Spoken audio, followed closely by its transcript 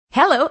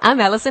Hello, I'm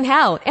Alison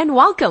Howe, and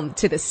welcome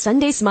to the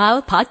Sunday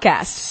Smile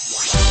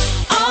Podcast.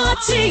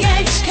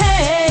 RTHK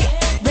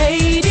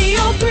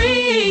Radio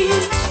 3.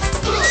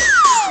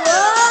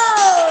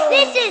 Whoa!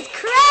 This is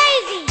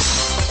crazy!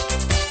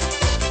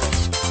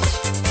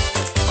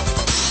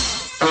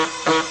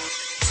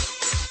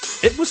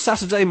 It was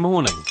Saturday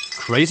morning.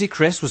 Crazy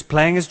Chris was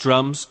playing his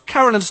drums.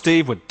 Carol and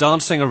Steve were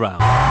dancing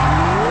around.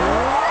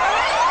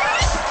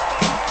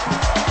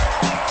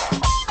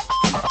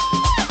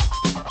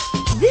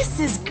 This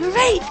is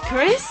great,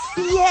 Chris.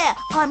 Yeah,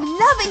 I'm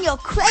loving your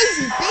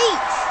crazy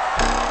beats.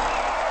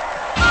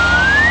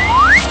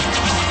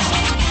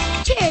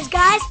 Cheers,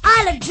 guys!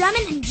 I love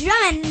drumming, and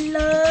drumming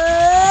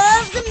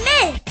loves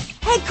me!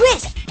 Hey,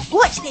 Chris,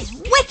 watch this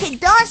wicked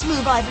dance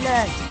move I've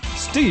learned.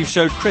 Steve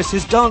showed Chris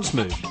his dance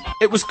move.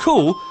 It was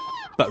cool,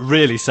 but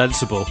really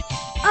sensible.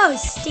 Oh,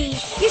 Steve,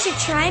 you should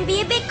try and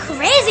be a bit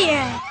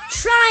crazier.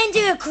 Try and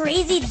do a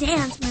crazy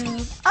dance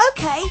move.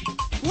 Okay,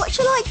 what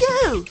shall I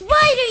do?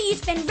 Why don't you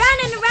spin round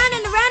and around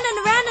and around and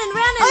around and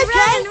around and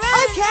around and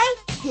around? Okay,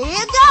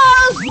 here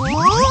goes.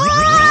 Whoa!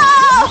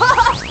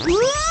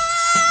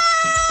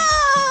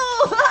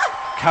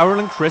 Carol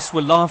and Chris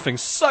were laughing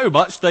so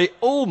much they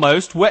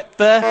almost wet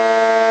their...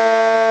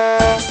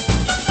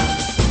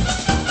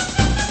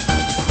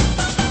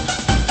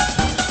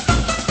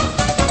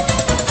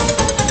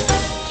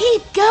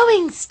 Keep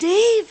going,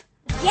 Steve.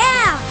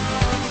 Yeah!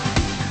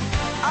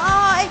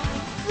 I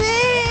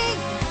think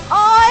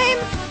I'm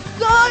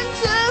going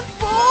to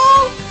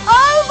fall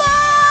over.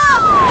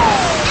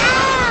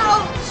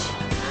 Ouch!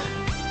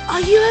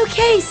 Are you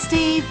okay,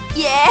 Steve?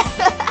 Yeah,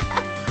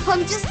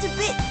 I'm just a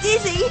bit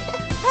dizzy.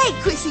 Hey,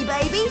 Chrissy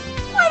baby,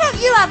 why don't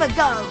you have a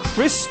go?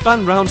 Chris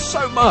spun round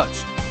so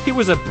much. He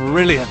was a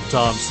brilliant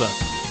dancer.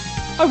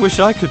 I wish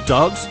I could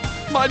dance.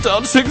 My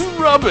dancing's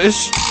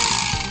rubbish.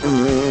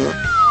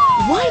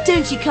 Why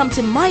don't you come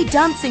to my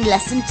dancing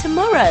lesson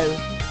tomorrow?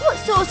 What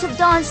sort of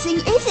dancing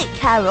is it,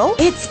 Carol?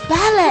 It's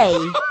ballet.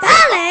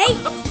 Ballet?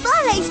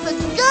 Ballet's for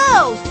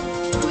girls.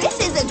 Chris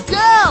is a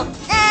girl.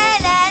 Na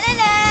na na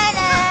na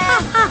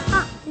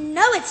na.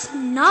 No, it's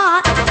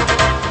not.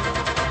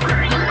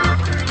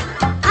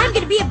 I'm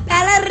gonna be a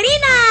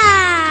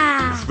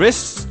ballerina!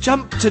 Chris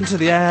jumped into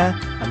the air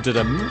and did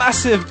a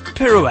massive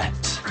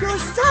pirouette. You're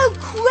so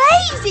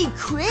crazy,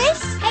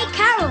 Chris. Hey,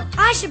 Carol,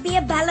 I should be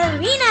a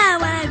ballerina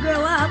when I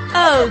grow up.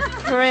 Oh,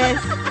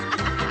 Chris.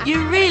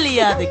 You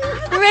really are the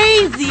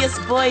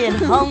craziest boy in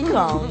Hong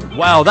Kong.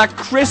 Wow, that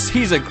Chris,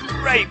 he's a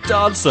great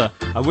dancer.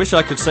 I wish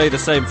I could say the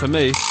same for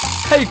me.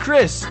 Hey,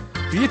 Chris,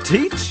 do you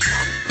teach?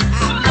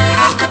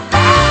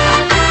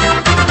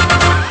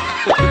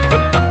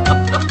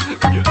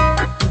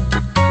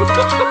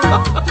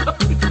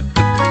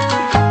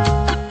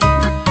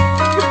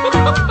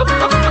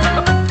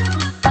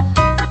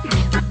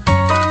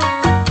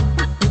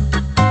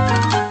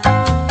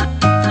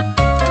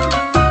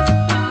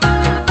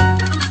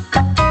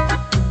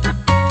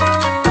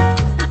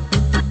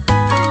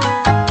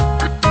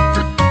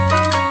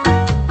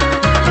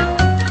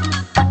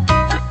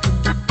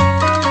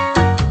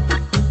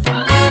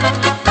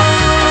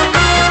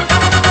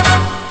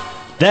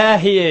 There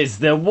he is,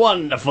 the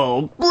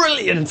wonderful,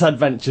 brilliant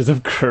adventures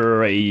of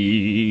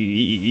Crazy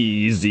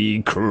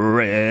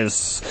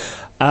Chris.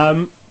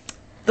 The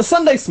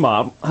Sunday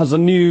Smile has a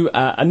new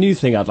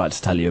thing I'd like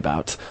to tell you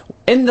about.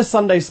 In the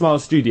Sunday Smile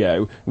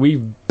studio,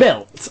 we've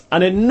built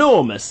an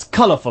enormous,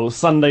 colourful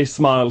Sunday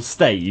Smile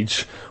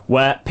stage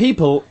where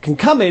people can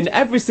come in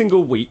every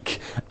single week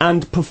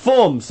and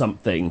perform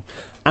something.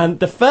 And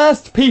the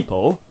first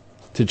people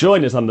to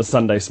join us on the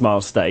Sunday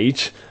Smile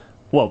stage...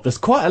 Well, there's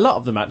quite a lot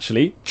of them,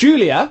 actually.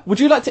 Julia, would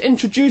you like to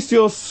introduce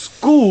your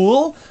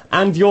school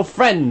and your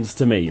friends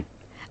to me?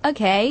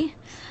 Okay.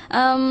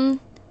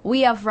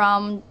 We are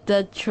from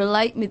the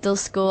Trulite Middle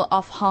School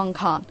of Hong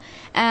Kong.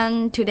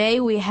 And today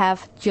we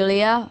have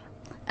Julia,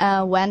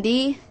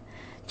 Wendy,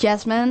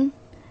 Jasmine,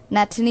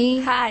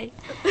 Natalie, hi,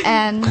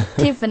 and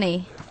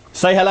Tiffany.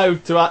 Say hello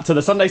to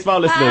the Sunday Smile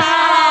listeners.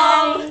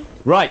 Hi!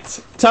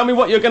 Right, tell me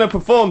what you're going to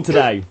perform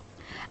today.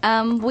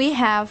 We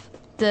have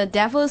The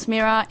Devil's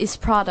Mirror is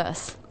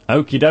Proudest.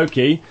 Okie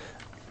dokie.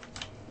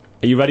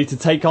 Are you ready to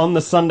take on the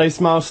Sunday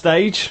Smile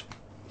stage?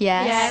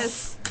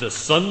 Yes. The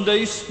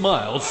Sunday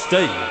Smile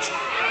stage.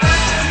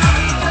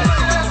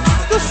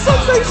 The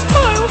Sunday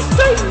Smile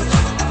stage!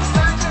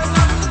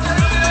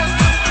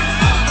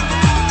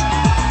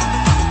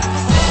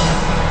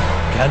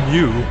 Can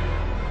you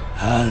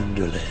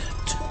handle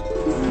it?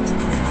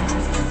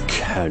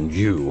 Can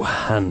you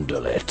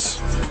handle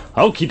it?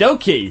 Okie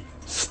dokie.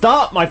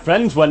 Start, my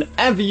friends,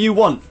 whenever you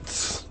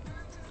want.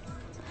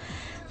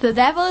 The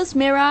Devil's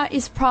Mirror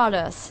is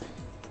Proudest.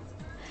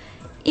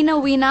 In a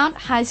renowned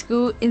high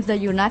school in the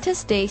United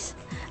States,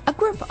 a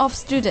group of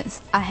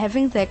students are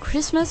having their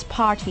Christmas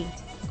party.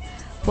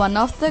 One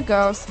of the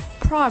girls,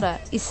 Prada,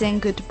 is saying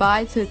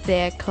goodbye to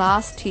their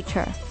class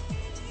teacher.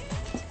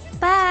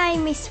 Bye,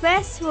 Miss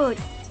Westwood.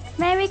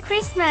 Merry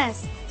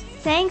Christmas.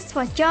 Thanks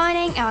for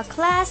joining our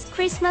class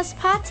Christmas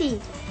party.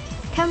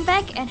 Come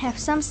back and have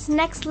some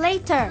snacks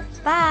later.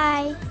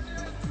 Bye.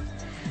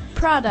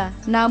 Prada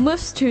now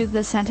moves to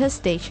the center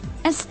stage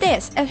and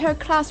stares at her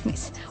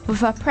classmates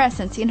with a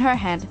present in her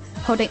hand,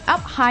 holding up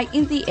high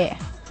in the air.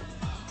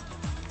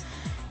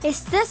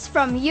 Is this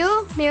from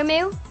you, Miu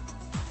Miu?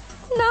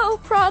 No,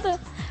 Prada.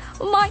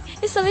 Mine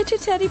is a little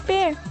teddy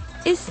bear.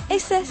 It's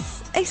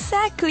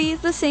exactly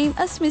the same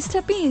as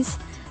Mr. Bean's,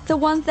 the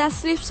one that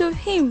sleeps with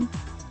him.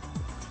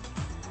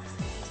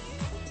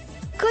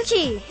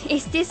 Gucci,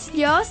 is this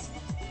yours?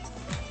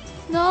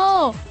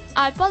 No,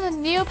 I bought a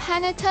new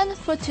penitent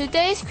for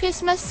today's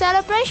Christmas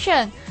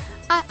celebration.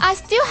 I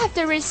still have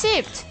the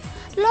receipt.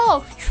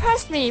 Look,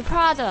 trust me,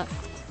 Prada.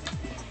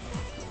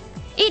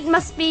 It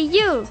must be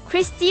you,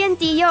 Christian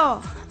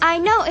Dior. I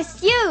know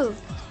it's you.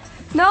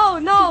 No,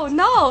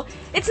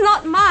 it's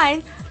not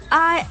mine.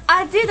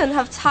 I didn't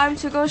have time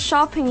to go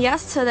shopping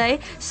yesterday,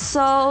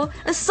 so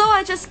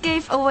I just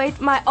gave away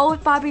my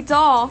old Barbie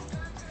doll.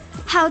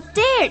 How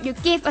dare you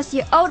give us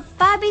your old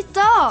Barbie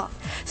doll?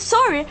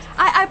 Sorry,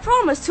 I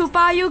promised to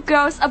buy you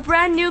girls a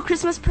brand new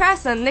Christmas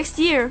present next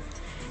year.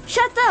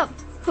 Shut up!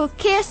 Who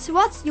cares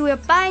what you will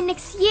buy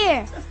next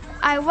year?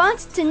 I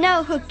want to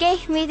know who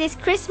gave me this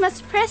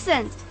Christmas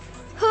present.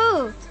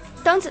 Who?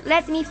 Don't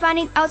let me find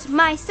it out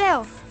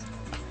myself.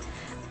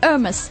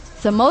 Hermes,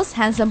 the most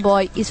handsome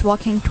boy, is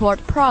walking toward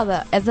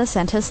Prada at the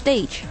center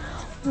stage.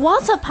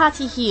 What a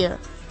party here!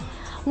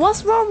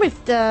 What's wrong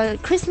with the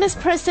Christmas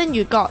present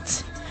you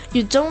got?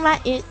 You don't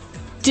like it,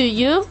 do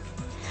you?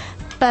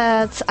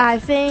 But I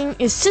think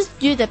it suits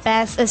you the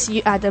best as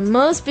you are the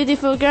most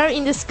beautiful girl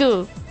in the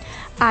school.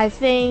 I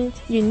think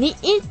you need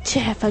it to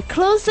have a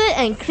closer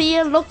and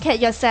clear look at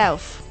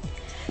yourself.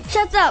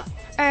 Shut up,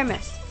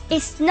 Hermes.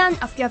 It's none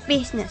of your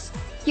business.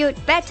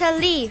 You'd better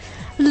leave.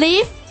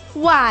 Leave?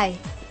 Why?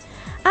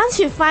 Aren't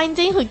you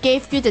finding who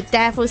gave you the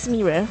devil's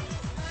mirror?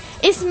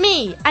 It's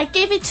me. I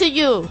gave it to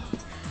you.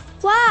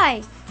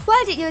 Why?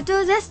 Why did you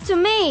do this to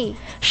me?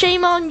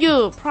 Shame on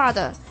you,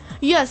 Prada.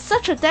 You are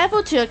such a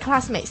devil to your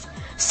classmates.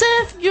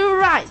 Serve you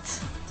right.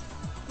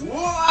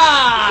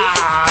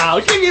 Wow!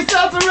 Give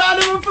yourselves a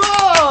round of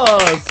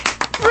applause!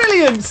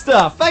 Brilliant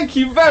stuff! Thank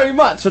you very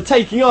much for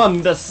taking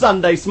on the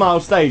Sunday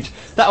Smile stage.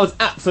 That was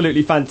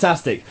absolutely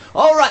fantastic.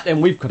 Alright then,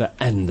 we've got to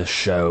end the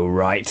show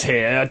right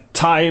here.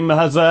 Time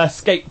has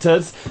escaped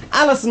us.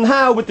 Alison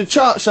Howe with the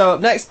chart show up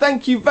next.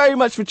 Thank you very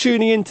much for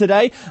tuning in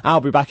today. I'll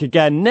be back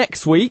again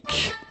next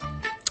week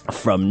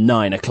from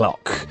 9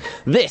 o'clock.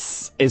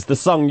 This is the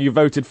song you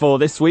voted for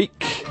this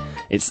week.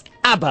 It's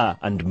ABBA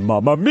and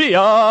Mamma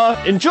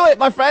Mia. Enjoy it,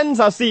 my friends.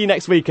 I'll see you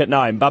next week at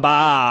 9. Bye-bye.